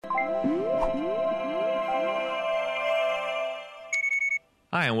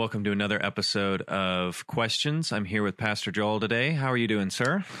Hi, and welcome to another episode of Questions. I'm here with Pastor Joel today. How are you doing,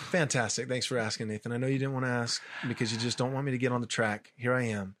 sir? Fantastic. Thanks for asking, Nathan. I know you didn't want to ask because you just don't want me to get on the track. Here I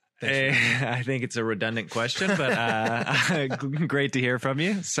am. I think it's a redundant question, but great to hear from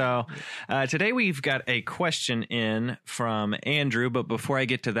you. So today we've got a question in from Andrew, but before I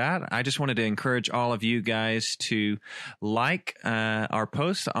get to that, I just wanted to encourage all of you guys to like our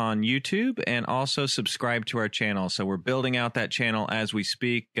posts on YouTube and also subscribe to our channel. So we're building out that channel as we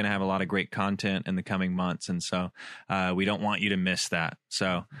speak, going to have a lot of great content in the coming months, and so we don't want you to miss that.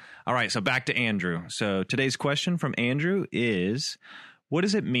 So, all right, so back to Andrew. So today's question from Andrew is, what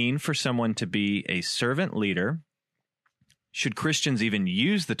does it mean for someone to be a servant leader? Should Christians even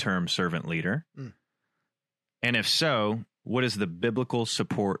use the term servant leader? And if so, what is the biblical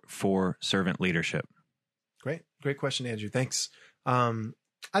support for servant leadership? Great question, Andrew. Thanks. I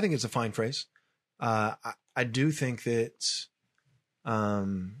think it's a fine phrase. I do think that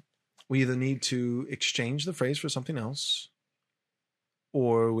we either need to exchange the phrase for something else,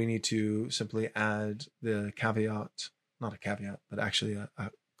 or we need to simply add the caveat, not a caveat, but actually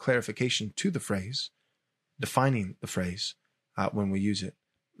a clarification to the phrase, defining the phrase when we use it.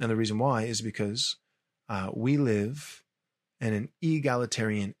 And the reason why is because we live in an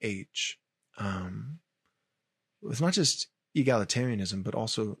egalitarian age. It's not just egalitarianism, but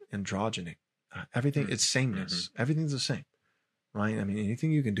also androgyny. Everything, it's sameness. Everything's the same, right? I mean,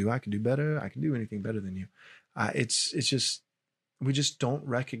 anything you can do, I can do better. I can do anything better than you. It's just, we just don't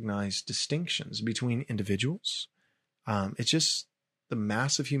recognize distinctions between individuals. It's just the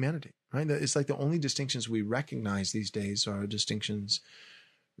mass of humanity, right? It's like the only distinctions we recognize these days are distinctions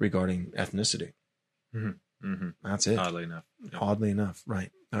regarding ethnicity. That's it. Oddly enough. Yeah. Oddly enough,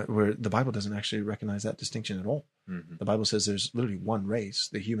 right. Where the Bible doesn't actually recognize that distinction at all. The Bible says there's literally one race,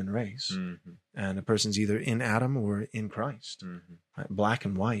 the human race, and a person's either in Adam or in Christ. Right? Black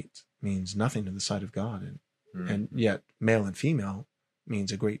and white means nothing in the sight of God, and yet male and female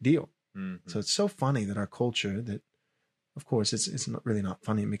means a great deal. So it's so funny that our culture that, of course, it's not really not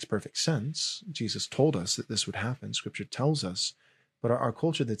funny. It makes perfect sense. Jesus told us that this would happen. Scripture tells us. But our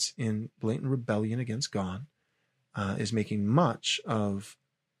culture that's in blatant rebellion against God is making much of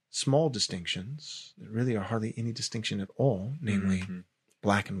small distinctions that really are hardly any distinction at all, namely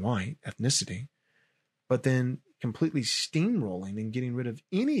black and white, ethnicity, but then completely steamrolling and getting rid of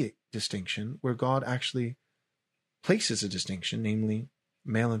any distinction where God actually places a distinction, namely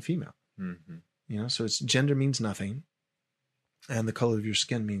male and female. So it's gender means nothing. And the color of your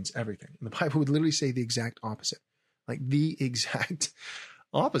skin means everything. And the Bible would literally say the exact opposite, like the exact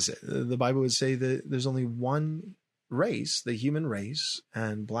opposite. The Bible would say that there's only one race, the human race,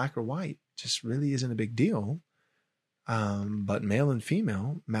 and black or white just really isn't a big deal. But male and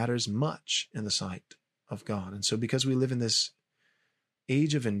female matters much in the sight of God. And so because we live in this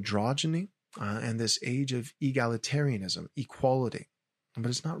age of androgyny and this age of egalitarianism, equality,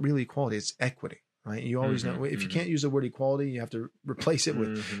 but it's not really equality, it's equity. Right. You always know if you can't use the word equality, you have to replace it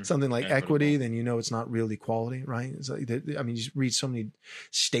with something like equity, then you know it's not real equality. Right. It's like, I mean, you read so many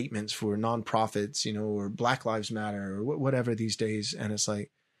statements for nonprofits, or Black Lives Matter or whatever these days. And it's like,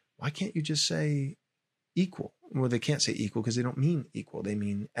 why can't you just say equal? Well, they can't say equal because they don't mean equal. They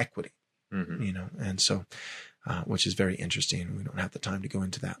mean equity, and so which is very interesting. We don't have the time to go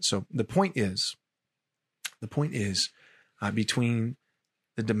into that. So the point is between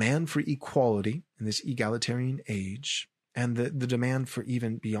the demand for equality in this egalitarian age and the demand for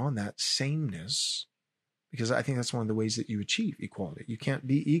even beyond that sameness, because I think that's one of the ways that you achieve equality. You can't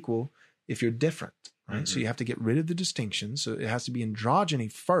be equal if you're different, right? So you have to get rid of the distinctions. So it has to be androgyny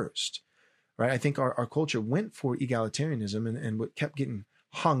first, right? I think our culture went for egalitarianism and what kept getting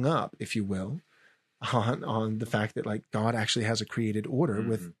hung up, if you will, on the fact that like God actually has a created order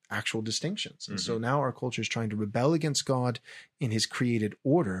with actual distinctions. And so now our culture is trying to rebel against God in his created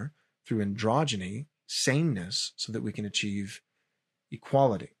order through androgyny, sameness, so that we can achieve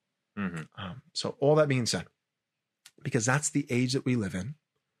equality. So all that being said, because that's the age that we live in,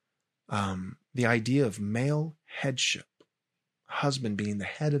 the idea of male headship, husband being the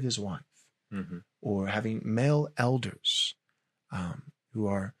head of his wife, or having male elders who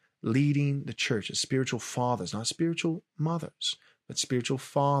are leading the church as spiritual fathers, not spiritual mothers, but spiritual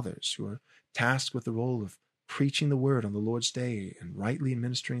fathers who are tasked with the role of preaching the word on the Lord's day and rightly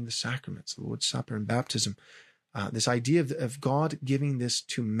administering the sacraments, the Lord's Supper and baptism. This idea of God giving this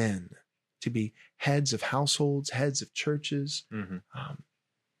to men to be heads of households, heads of churches,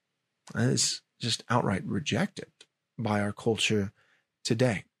 is just outright rejected by our culture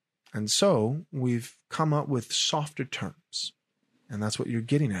today. And so we've come up with softer terms. and that's what you're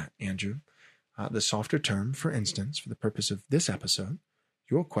getting at, Andrew. The softer term, for instance, for the purpose of this episode,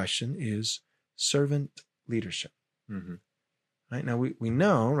 your question is servant leadership. Mm-hmm. Right now, we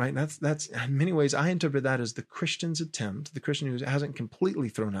know, right? That's in many ways, I interpret that as the Christian's attempt, the Christian who hasn't completely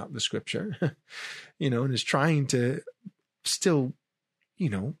thrown out the scripture, and is trying to still,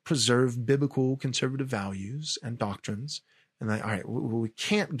 preserve biblical conservative values and doctrines. And all right, we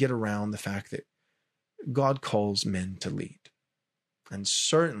can't get around the fact that God calls men to lead. And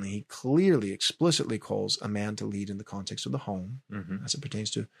certainly, he clearly, explicitly calls a man to lead in the context of the home, as it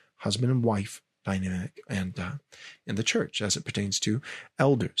pertains to husband and wife dynamic, and in the church as it pertains to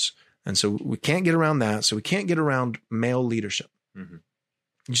elders. And so we can't get around that. So we can't get around male leadership. Mm-hmm.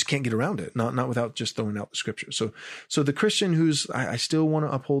 You just can't get around it, not without just throwing out the scripture. So the Christian who's, I still want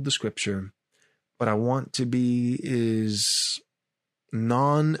to uphold the scripture, but I want to be as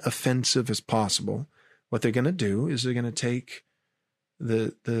non-offensive as possible. What they're going to do is they're going to take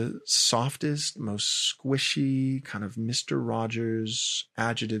the softest, most squishy kind of Mr. Rogers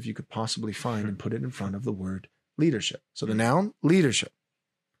adjective you could possibly find and put it in front of the word leadership. So the noun, leadership.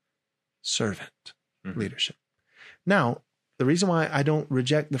 Servant, leadership. Now, the reason why I don't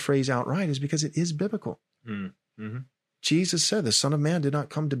reject the phrase outright is because it is biblical. Mm-hmm. Jesus said the Son of Man did not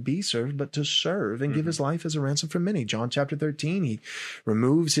come to be served, but to serve and give his life as a ransom for many. John chapter 13, he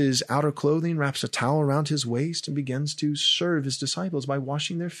removes his outer clothing, wraps a towel around his waist, and begins to serve his disciples by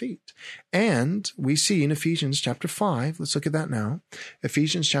washing their feet. And we see in Ephesians chapter 5, let's look at that now.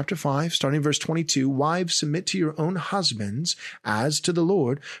 Ephesians chapter 5, starting verse 22, wives, submit to your own husbands as to the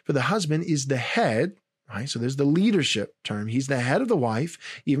Lord, for the husband is the head. Right? So there's the leadership term. He's the head of the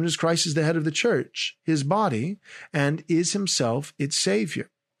wife, even as Christ is the head of the church, his body, and is himself its Savior.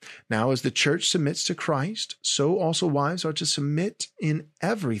 Now, as the church submits to Christ, so also wives are to submit in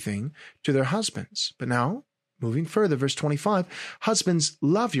everything to their husbands. But now, moving further, verse 25, husbands,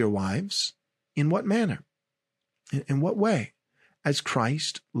 love your wives. In what manner? In what way? As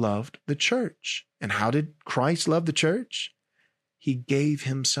Christ loved the church. And how did Christ love the church? He gave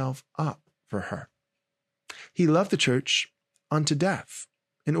himself up for her. He loved the church unto death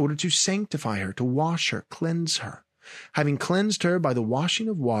in order to sanctify her, to wash her, cleanse her, having cleansed her by the washing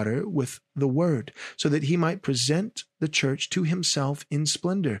of water with the word, so that he might present the church to himself in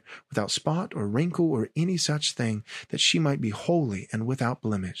splendor, without spot or wrinkle or any such thing, that she might be holy and without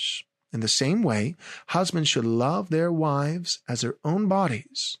blemish. In the same way, husbands should love their wives as their own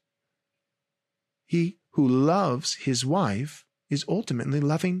bodies. He who loves his wife is ultimately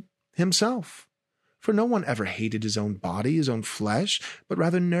loving himself. For no one ever hated his own body, his own flesh, but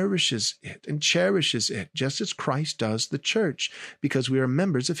rather nourishes it and cherishes it, just as Christ does the church, because we are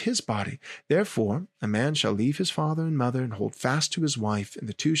members of his body. Therefore, a man shall leave his father and mother and hold fast to his wife, and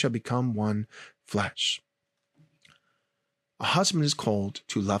the two shall become one flesh. A husband is called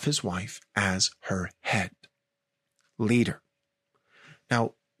to love his wife as her head, leader.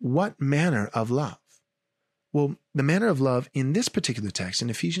 Now, what manner of love? Well, the manner of love in this particular text, in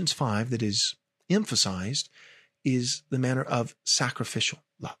Ephesians 5, that is emphasized, is the manner of sacrificial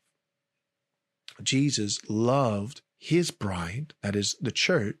love. Jesus loved his bride, that is the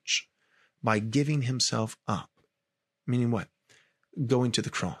church, by giving himself up. Meaning what? Going to the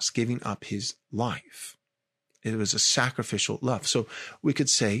cross, giving up his life. It was a sacrificial love. So we could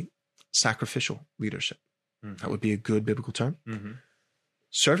say sacrificial leadership. That would be a good biblical term.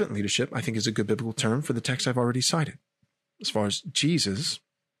 Servant leadership, I think, is a good biblical term for the text I've already cited. As far as Jesus,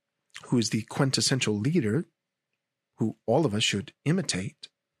 who is the quintessential leader, who all of us should imitate,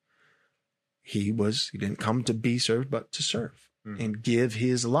 he didn't come to be served, but to serve and give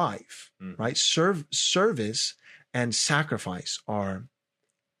his life, right? Service and sacrifice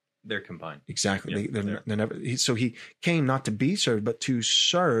they're combined. Exactly. Yeah, they're never, so he came not to be served, but to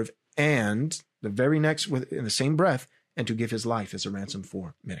serve, and the very next, in the same breath, and to give his life as a ransom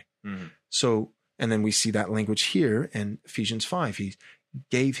for many. So, and then we see that language here in Ephesians 5. He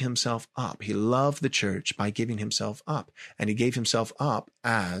gave himself up. He loved the church by giving himself up. And he gave himself up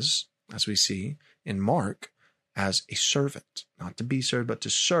as we see in Mark, as a servant, not to be served, but to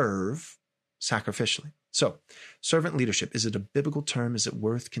serve sacrificially. So, servant leadership, is it a biblical term? Is it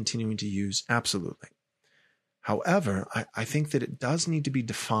worth continuing to use? Absolutely. However, I think that it does need to be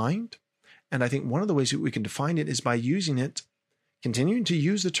defined. And I think one of the ways that we can define it is by using it, continuing to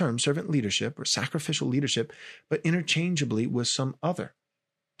use the term servant leadership or sacrificial leadership, but interchangeably with some other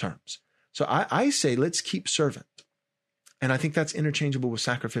terms. So I say, let's keep servant. And I think that's interchangeable with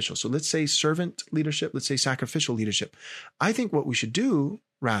sacrificial. So let's say servant leadership, let's say sacrificial leadership. I think what we should do,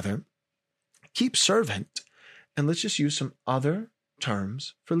 rather, keep servant, and let's just use some other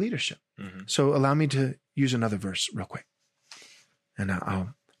terms for leadership. So allow me to use another verse real quick. and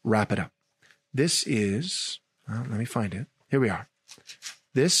I'll wrap it up. This is, let me find it. Here we are.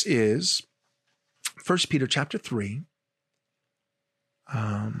 This is 1 Peter chapter 3,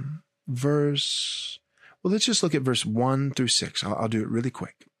 let's just look at verse 1 through 6. I'll do it really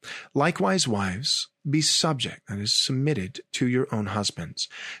quick. Likewise, wives, be subject, that is, submitted to your own husbands,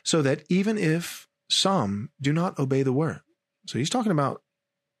 so that even if some do not obey the word. So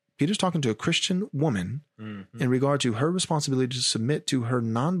Peter's talking to a Christian woman in regard to her responsibility to submit to her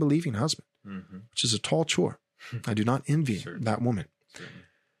non-believing husband, which is a tall chore. I do not envy that woman. He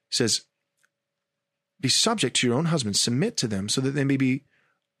says, be subject to your own husbands, submit to them, so that they may be,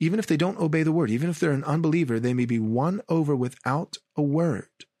 even if they don't obey the word, even if they're an unbeliever, they may be won over without a word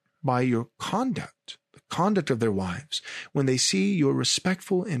by your conduct, the conduct of their wives, when they see your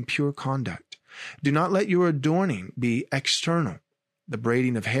respectful and pure conduct. Do not let your adorning be external, the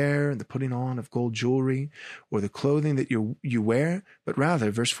braiding of hair and the putting on of gold jewelry, or the clothing that you wear, but rather,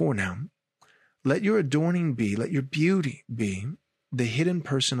 verse 4 now, let your adorning be, let your beauty be the hidden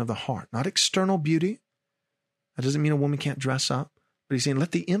person of the heart, not external beauty. That doesn't mean a woman can't dress up, but he's saying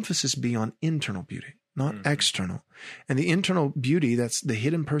let the emphasis be on internal beauty, not external. And the internal beauty, that's the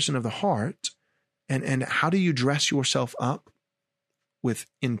hidden person of the heart. And how do you dress yourself up with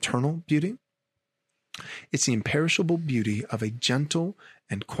internal beauty? It's the imperishable beauty of a gentle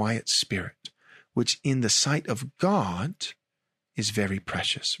and quiet spirit, which in the sight of God is very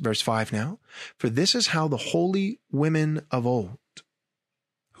precious. Verse 5 now, for this is how the holy women of old,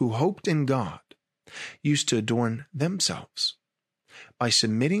 who hoped in God, used to adorn themselves, by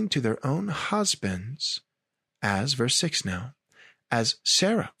submitting to their own husbands, as, verse 6 now, as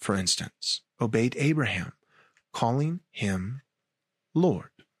Sarah, for instance, obeyed Abraham, calling him Lord.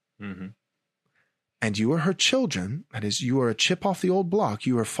 And you are her children, that is, you are a chip off the old block.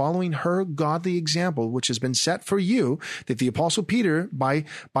 You are following her godly example, which has been set for you, that the Apostle Peter, by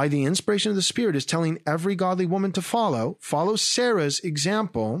the inspiration of the Spirit, is telling every godly woman to follow. Follow Sarah's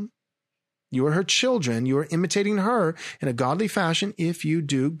example. You are her children. You are imitating her in a godly fashion if you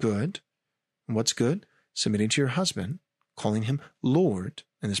do good. And what's good? Submitting to your husband, calling him Lord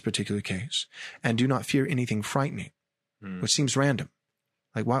in this particular case, and do not fear anything frightening, which seems random.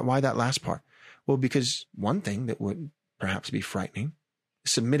 Like, why that last part? Well, because one thing that would perhaps be frightening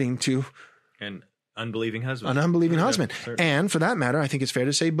is submitting to an unbelieving husband. An unbelieving husband. And for that matter, I think it's fair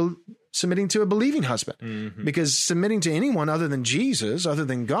to say submitting to a believing husband. Because submitting to anyone other than Jesus, other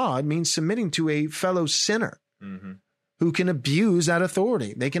than God, means submitting to a fellow sinner who can abuse that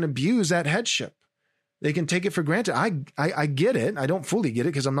authority. They can abuse that headship. They can take it for granted. I get it. I don't fully get it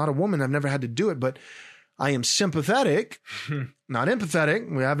because I'm not a woman. I've never had to do it, but I am sympathetic, not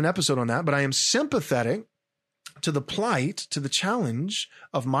empathetic. We have an episode on that, but I am sympathetic to the plight, to the challenge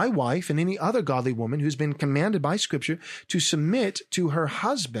of my wife and any other godly woman who's been commanded by Scripture to submit to her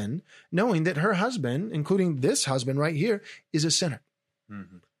husband, knowing that her husband, including this husband right here, is a sinner.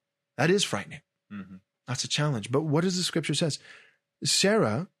 That is frightening. That's a challenge. But what does the Scripture says?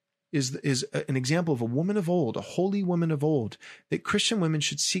 Sarah is an example of a woman of old, a holy woman of old, that Christian women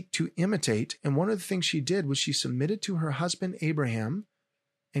should seek to imitate. And one of the things she did was she submitted to her husband Abraham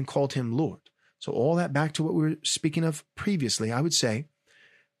and called him Lord. So all that back to what we were speaking of previously, I would say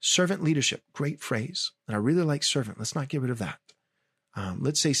servant leadership, great phrase. And I really like servant. Let's not get rid of that.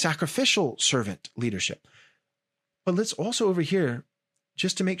 Let's say sacrificial servant leadership. But let's also over here,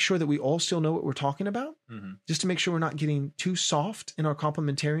 just to make sure that we all still know what we're talking about, just to make sure we're not getting too soft in our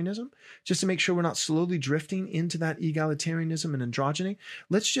complementarianism, just to make sure we're not slowly drifting into that egalitarianism and androgyny,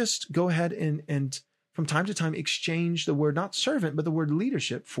 let's just go ahead and from time to time exchange the word, not servant, but the word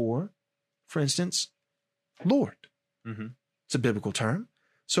leadership for instance, Lord. It's a biblical term.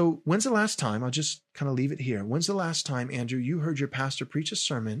 So when's the last time, I'll just kind of leave it here. When's the last time, Andrew, you heard your pastor preach a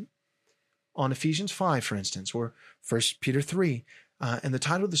sermon on Ephesians 5, for instance, or 1 Peter 3, and the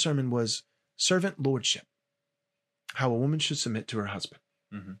title of the sermon was Servant Lordship, how a woman should submit to her husband.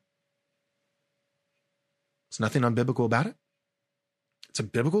 There's nothing unbiblical about it. It's a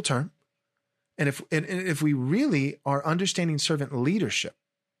biblical term. And if we really are understanding servant leadership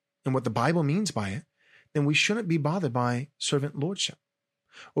and what the Bible means by it, then we shouldn't be bothered by servant lordship.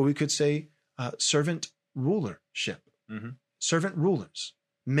 Or we could say servant rulership, servant rulers.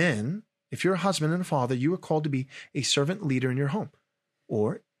 Men, if you're a husband and a father, you are called to be a servant leader in your home.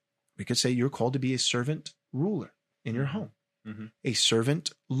 Or we could say you're called to be a servant ruler in your home, a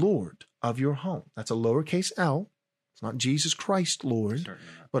servant Lord of your home. That's a lowercase L. It's not Jesus Christ Lord,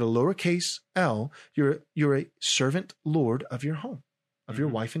 but a lowercase L. You're a servant Lord of your home, of your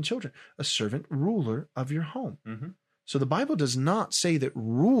wife and children, a servant ruler of your home. So the Bible does not say that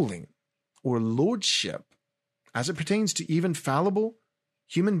ruling or lordship as it pertains to even fallible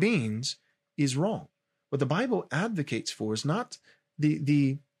human beings, is wrong. What the Bible advocates for is not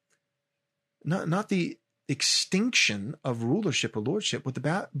the extinction of rulership or lordship. What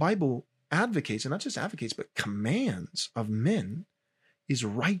the Bible advocates, and not just advocates, but commands of men, is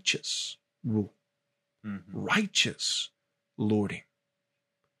righteous rule, righteous lording.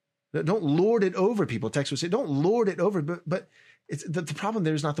 Don't lord it over people. Text would say, don't lord it over, but it's, the problem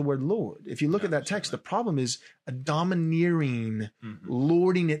there is not the word Lord. If you look at that text, the problem is a domineering,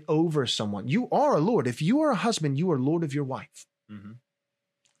 lording it over someone. You are a Lord. If you are a husband, you are Lord of your wife.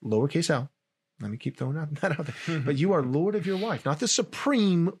 Lowercase L. Let me keep throwing that out there. But you are Lord of your wife, not the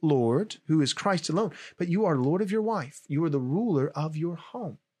supreme Lord who is Christ alone, but you are Lord of your wife. You are the ruler of your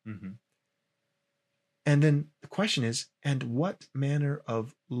home. And then the question is, and what manner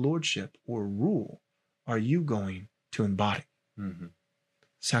of lordship or rule are you going to embody?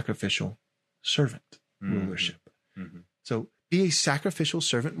 Sacrificial servant rulership. So be a sacrificial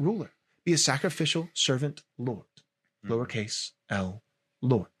servant ruler. Be a sacrificial servant Lord. Lowercase L,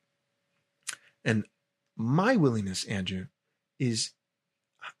 Lord. And my willingness, Andrew, is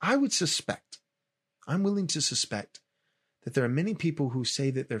I'm willing to suspect that there are many people who say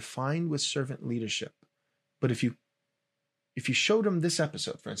that they're fine with servant leadership. But if you showed them this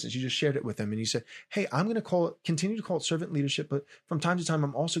episode, for instance, you just shared it with them and you said, hey, I'm going to continue to call it servant leadership, but from time to time,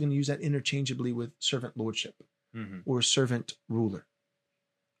 I'm also going to use that interchangeably with servant lordship or servant ruler.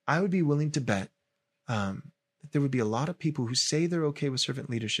 I would be willing to bet that there would be a lot of people who say they're okay with servant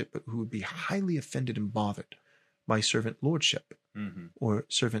leadership, but who would be highly offended and bothered by servant lordship or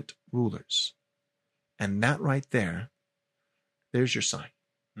servant rulers. And that right there, there's your sign.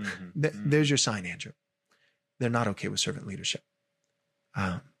 There's your sign, Andrew. They're not okay with servant leadership.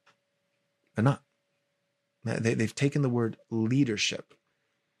 They're not. They've taken the word leadership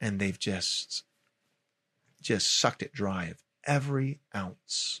and they've just sucked it dry of every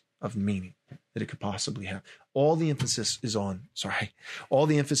ounce of meaning that it could possibly have. All the emphasis is on servant.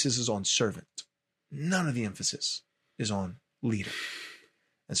 None of the emphasis is on leader.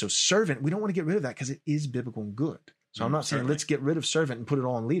 And so servant, we don't want to get rid of that because it is biblical and good. So I'm not saying let's get rid of servant and put it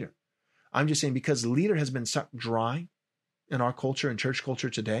all on leader. I'm just saying because leader has been sucked dry in our culture and church culture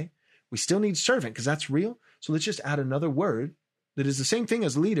today, we still need servant because that's real. So let's just add another word that is the same thing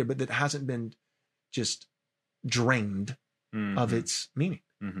as leader, but that hasn't been just drained of its meaning.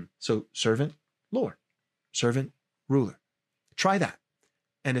 So servant, Lord, servant, ruler. Try that.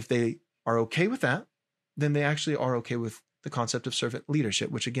 And if they are okay with that, then they actually are okay with the concept of servant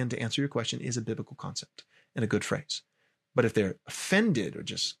leadership, which again, to answer your question, is a biblical concept and a good phrase. But if they're offended or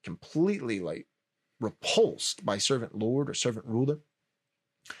just completely like repulsed by servant Lord or servant ruler,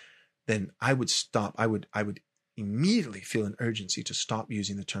 then I would stop. I would immediately feel an urgency to stop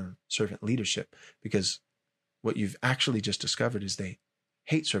using the term servant leadership, because what you've actually just discovered is they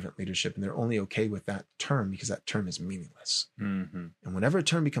hate servant leadership and they're only okay with that term because that term is meaningless. And whenever a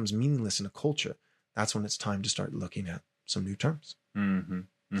term becomes meaningless in a culture, that's when it's time to start looking at some new terms.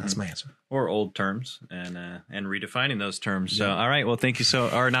 That's my answer. Or old terms and redefining those terms. So, all right. Well, thank you.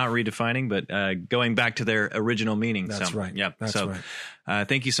 Or not redefining, but going back to their original meaning. That's right. Yep. That's right.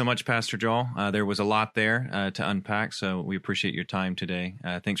 Thank you so much, Pastor Joel. There was a lot there to unpack. So we appreciate your time today.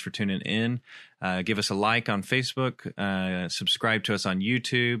 Thanks for tuning in. Give us a like on Facebook. Subscribe to us on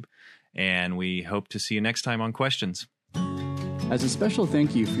YouTube. And we hope to see you next time on Questions. As a special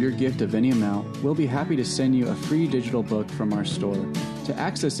thank you for your gift of any amount, we'll be happy to send you a free digital book from our store. To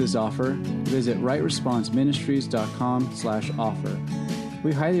access this offer, visit rightresponseministries.com/offer.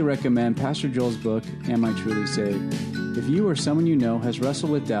 We highly recommend Pastor Joel's book, Am I Truly Saved? If you or someone you know has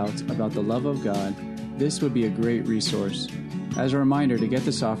wrestled with doubts about the love of God, this would be a great resource. As a reminder, to get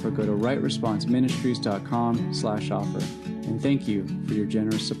this offer, go to rightresponseministries.com/offer. And thank you for your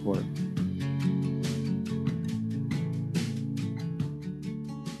generous support.